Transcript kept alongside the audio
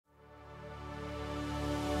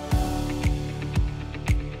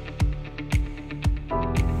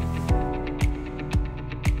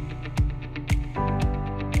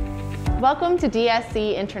Welcome to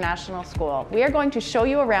DSC International School. We are going to show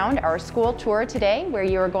you around our school tour today, where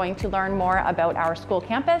you are going to learn more about our school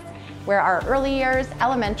campus, where our early years,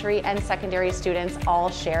 elementary, and secondary students all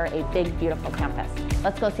share a big, beautiful campus.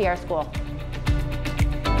 Let's go see our school.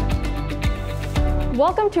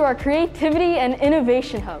 Welcome to our Creativity and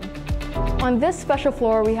Innovation Hub. On this special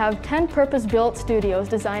floor, we have 10 purpose-built studios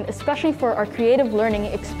designed especially for our creative learning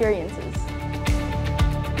experiences.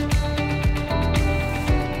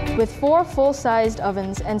 With 4 full-sized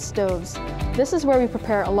ovens and stoves, this is where we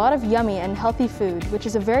prepare a lot of yummy and healthy food, which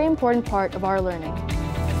is a very important part of our learning.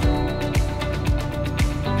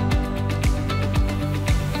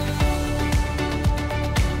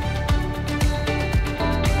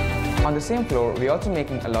 On the same floor, we're also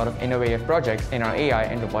making a lot of innovative projects in our AI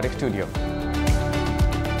and robotics studio.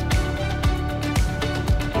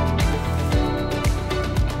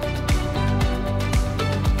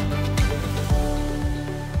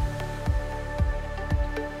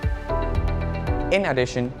 In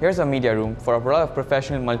addition, here's a media room for a lot of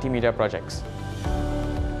professional multimedia projects.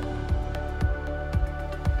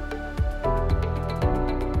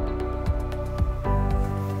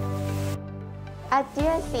 At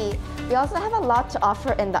DSC, we also have a lot to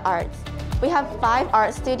offer in the arts. We have 5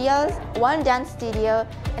 art studios, 1 dance studio,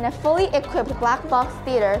 and a fully equipped black box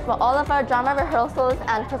theater for all of our drama rehearsals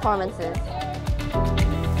and performances.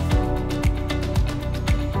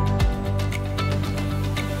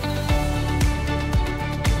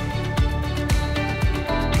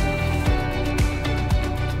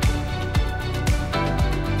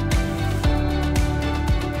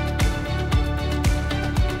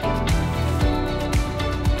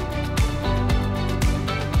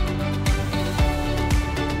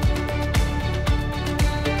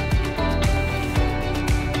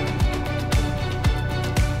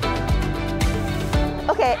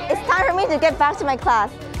 Okay, it's time for me to get back to my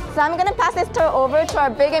class. So I'm going to pass this tour over to our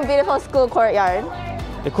big and beautiful school courtyard.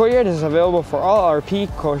 The courtyard is available for all our PE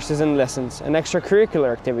courses and lessons and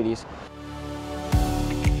extracurricular activities.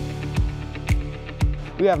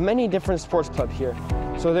 We have many different sports clubs here,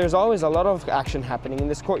 so there's always a lot of action happening in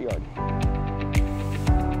this courtyard.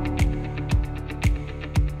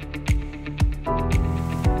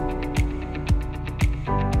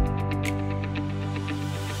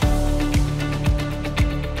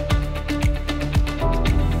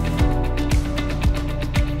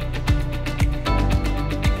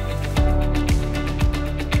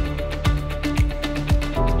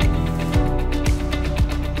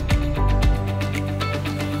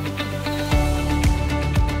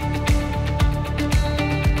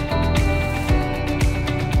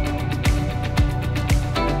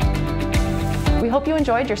 We hope you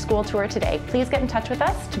enjoyed your school tour today. Please get in touch with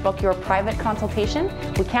us to book your private consultation.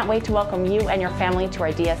 We can't wait to welcome you and your family to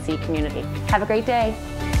our DSC community. Have a great day.